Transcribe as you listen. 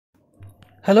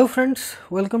Hello friends,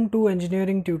 welcome to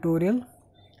engineering tutorial.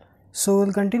 So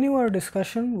we'll continue our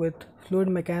discussion with fluid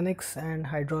mechanics and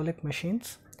hydraulic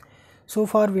machines. So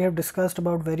far we have discussed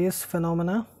about various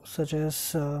phenomena such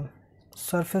as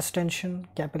surface tension,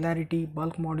 capillarity,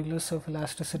 bulk modulus of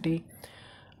elasticity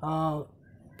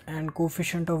and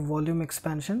coefficient of volume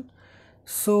expansion.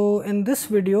 So in this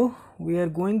video we are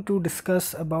going to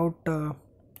discuss about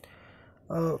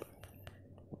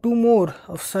two more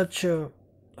of such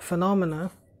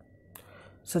phenomena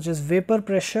such as vapor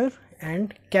pressure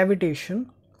and cavitation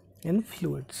in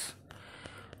fluids.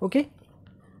 Okay,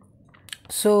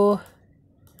 so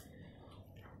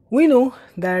we know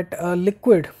that a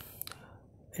liquid,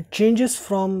 when it changes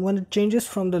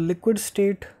from the liquid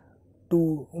state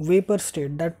to vapor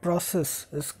state, that process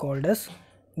is called as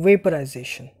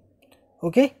vaporization.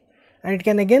 Okay, and it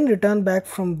can again return back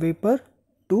from vapor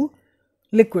to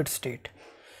liquid state.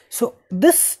 So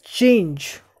this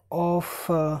change of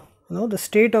the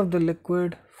state of the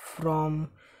liquid from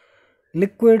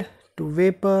liquid to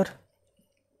vapor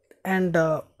and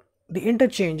the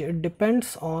interchange, it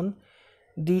depends on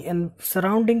the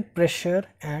surrounding pressure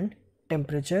and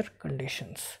temperature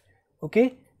conditions.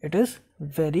 Okay, it is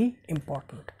very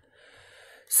important.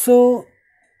 So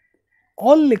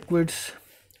all liquids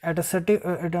at a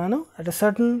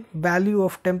certain value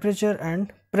of temperature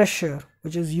and pressure,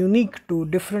 which is unique to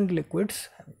different liquids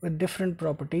with different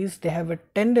properties, they have a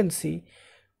tendency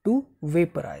to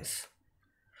vaporize.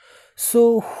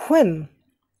 So when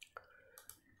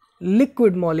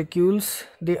liquid molecules,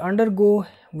 they undergo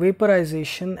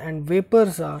vaporization and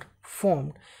vapors are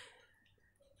formed,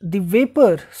 the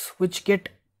vapors which get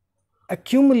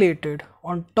accumulated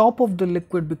on top of the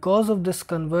liquid because of this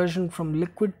conversion from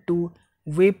liquid to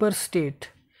vapor state,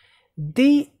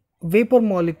 the vapor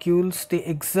molecules, they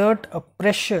exert a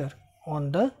pressure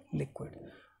on the liquid.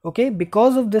 Okay,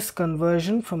 because of this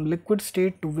conversion from liquid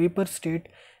state to vapor state,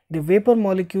 the vapor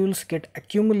molecules get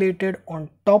accumulated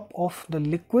on top of the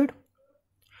liquid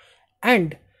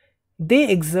and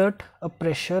they exert a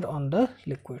pressure on the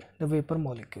liquid, the vapor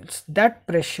molecules. That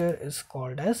pressure is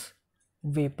called as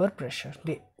vapor pressure.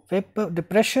 The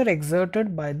pressure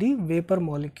exerted by the vapor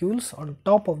molecules on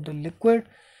top of the liquid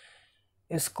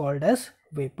is called as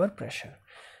vapor pressure.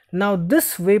 Now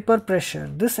this vapor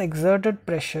pressure, this exerted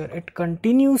pressure, it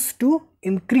continues to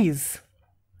increase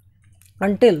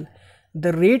until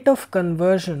the rate of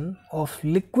conversion of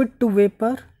liquid to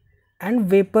vapor and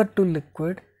vapor to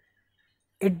liquid,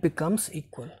 it becomes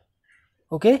equal.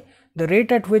 Okay, the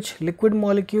rate at which liquid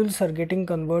molecules are getting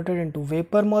converted into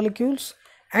vapor molecules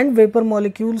and vapor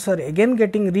molecules are again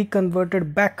getting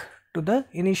reconverted back to the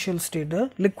initial state,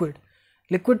 the liquid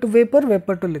to vapor,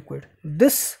 vapor to liquid.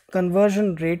 This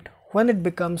conversion rate, when it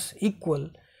becomes equal,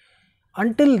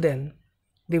 until then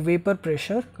the vapor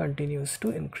pressure continues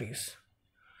to increase,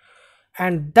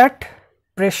 and that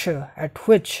pressure at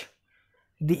which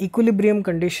the equilibrium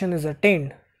condition is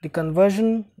attained,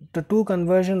 the two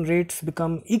conversion rates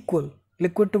become equal,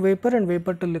 liquid to vapor and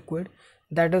vapor to liquid,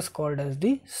 that is called as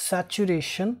the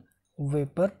saturation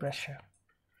vapor pressure.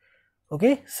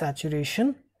 Okay,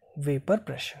 saturation vapor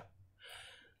pressure.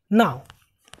 Now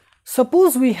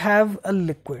suppose we have a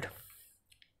liquid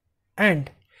and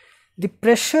the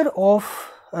pressure of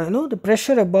the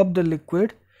pressure above the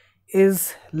liquid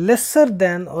is lesser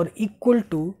than or equal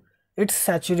to its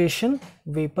saturation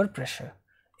vapor pressure.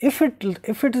 If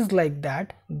it is like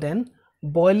that, then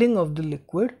boiling of the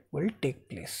liquid will take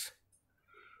place.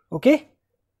 Okay,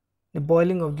 the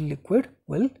boiling of the liquid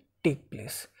will take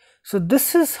place. So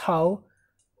this is how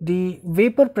the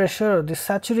vapor pressure or the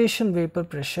saturation vapor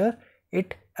pressure,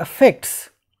 it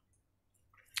affects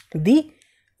the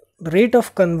rate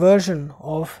of conversion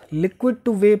of liquid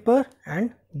to vapor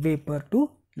and vapor to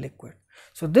liquid.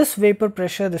 So this vapor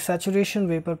pressure, the saturation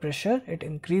vapor pressure, it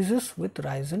increases with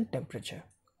rise in temperature.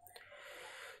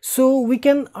 So we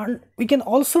can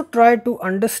also try to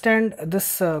understand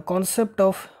this concept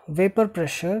of vapor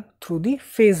pressure through the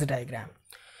phase diagram.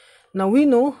 Now we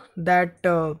know that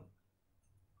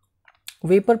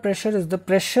vapor pressure is the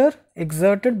pressure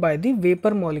exerted by the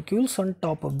vapor molecules on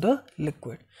top of the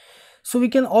liquid. So we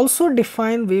can also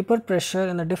define vapor pressure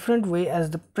in a different way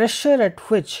as the pressure at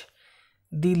which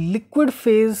the liquid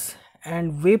phase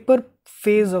and vapor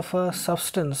phase of a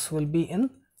substance will be in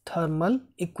thermal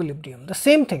equilibrium. The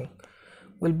same thing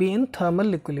will be in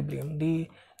thermal equilibrium. The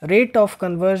rate of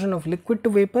conversion of liquid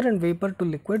to vapor and vapor to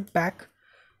liquid back,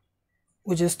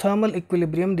 which is thermal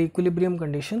equilibrium, the equilibrium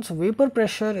condition. So vapor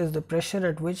pressure is the pressure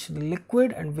at which the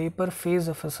liquid and vapor phase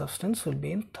of a substance will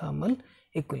be in thermal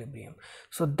equilibrium.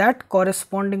 So that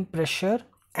corresponding pressure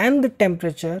and the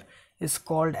temperature is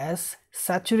called as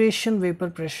saturation vapor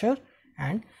pressure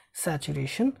and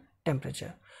saturation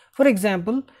temperature. For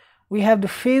example, we have the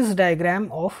phase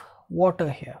diagram of water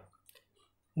here.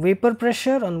 Vapor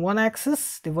pressure on one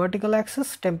axis, the vertical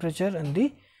axis, temperature on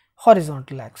the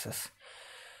horizontal axis.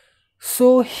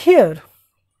 So here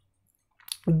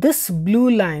this blue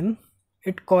line,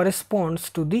 it corresponds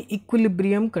to the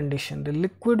equilibrium condition, the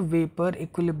liquid vapor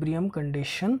equilibrium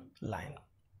condition line.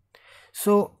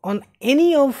 So on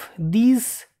any of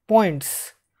these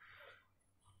points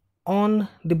on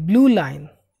the blue line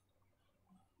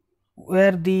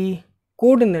where the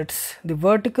coordinates, the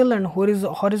vertical and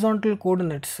horizontal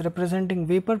coordinates representing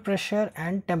vapor pressure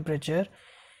and temperature,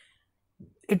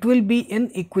 it will be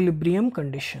in equilibrium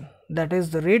condition. That is,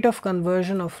 the rate of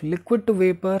conversion of liquid to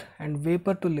vapor and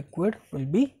vapor to liquid will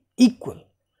be equal.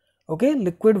 Okay,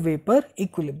 liquid vapor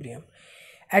equilibrium.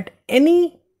 At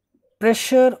any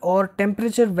pressure or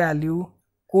temperature value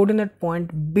coordinate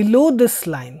point below this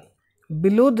line,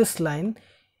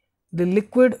 the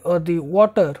liquid or the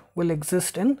water will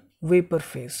exist in vapor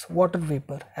phase, water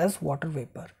vapor, as water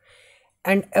vapor,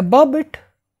 and above it,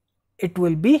 it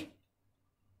will be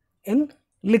in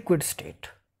liquid state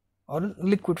or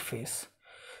liquid phase.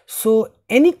 So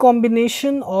any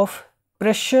combination of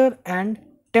pressure and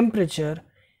temperature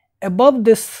above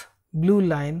this blue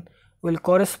line will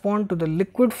correspond to the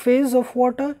liquid phase of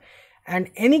water,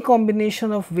 and any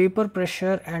combination of vapor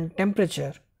pressure and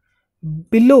temperature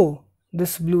below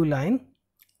this blue line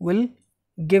will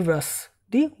give us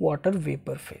the water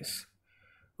vapor phase.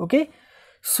 Okay,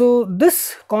 so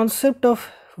this concept of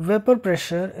vapor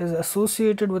pressure is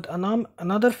associated with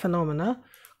another phenomena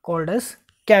called as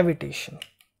cavitation.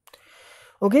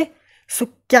 Okay, so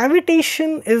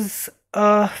cavitation is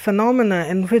a phenomena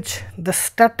in which the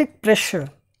static pressure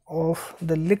of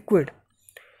the liquid,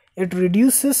 it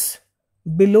reduces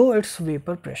below its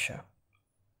vapor pressure.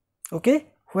 Okay,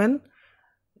 when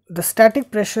the static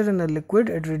pressure in a liquid,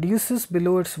 it reduces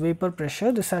below its vapor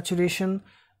pressure, the saturation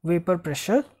vapor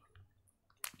pressure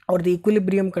or the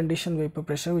equilibrium condition vapor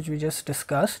pressure, which we just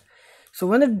discussed. So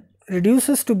when it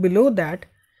reduces to below that,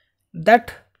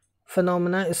 that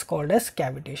phenomena is called as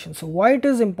cavitation. So why it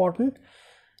is important?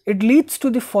 It leads to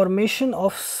the formation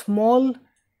of small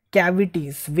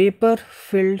cavities, vapor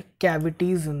filled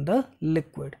cavities in the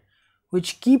liquid,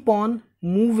 which keep on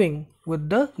moving with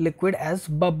the liquid as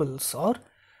bubbles or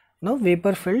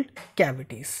vapor filled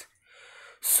cavities.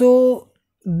 So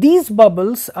these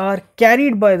bubbles are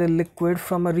carried by the liquid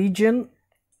from a region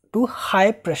to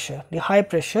high pressure, the high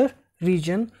pressure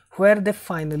region, where they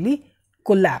finally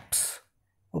collapse.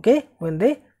 Okay, when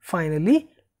they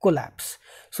finally collapse.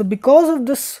 So because of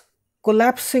this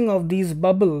collapsing of these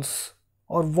bubbles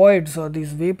or voids or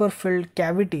these vapor filled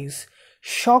cavities,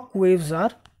 shock waves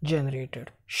are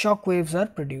generated, shock waves are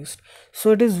produced.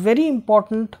 So it is very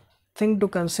important thing to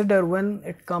consider when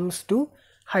it comes to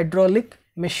hydraulic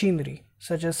machinery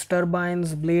such as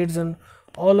turbines, blades and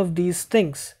all of these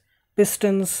things,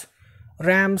 pistons,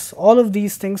 rams, all of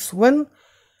these things. When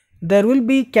there will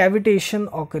be cavitation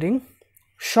occurring,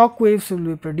 shock waves will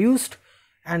be produced,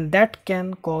 and that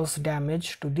can cause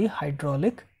damage to the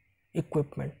hydraulic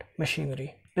equipment,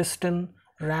 machinery, piston,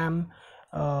 ram,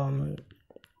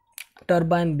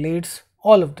 turbine blades,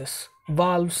 all of this,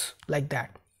 valves, like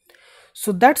that.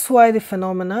 So that's why the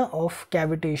phenomena of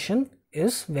cavitation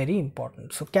is very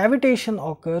important. So cavitation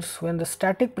occurs when the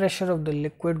static pressure of the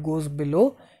liquid goes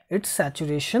below its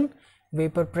saturation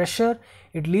vapor pressure.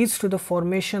 It leads to the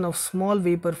formation of small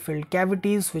vapor filled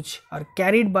cavities which are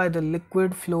carried by the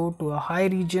liquid flow to a high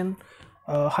region,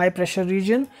 high pressure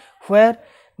region, where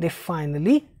they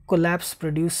finally collapse,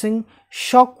 producing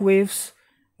shock waves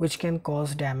which can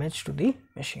cause damage to the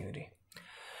machinery.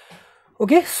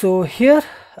 Okay, so here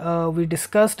we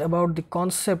discussed about the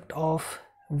concept of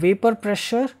vapor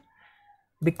pressure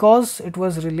because it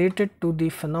was related to the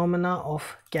phenomena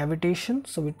of cavitation.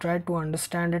 So we tried to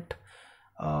understand it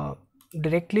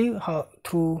directly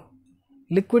through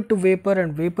liquid to vapor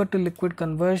and vapor to liquid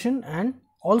conversion, and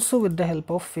also with the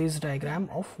help of phase diagram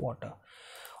of water.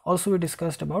 Also we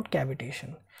discussed about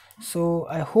cavitation. So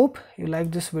I hope you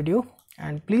like this video,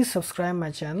 and please subscribe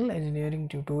my channel Engineering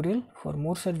Tutorial for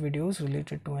more such videos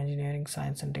related to engineering,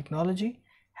 science and technology.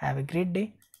 Have a great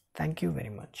day. Thank you very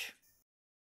much.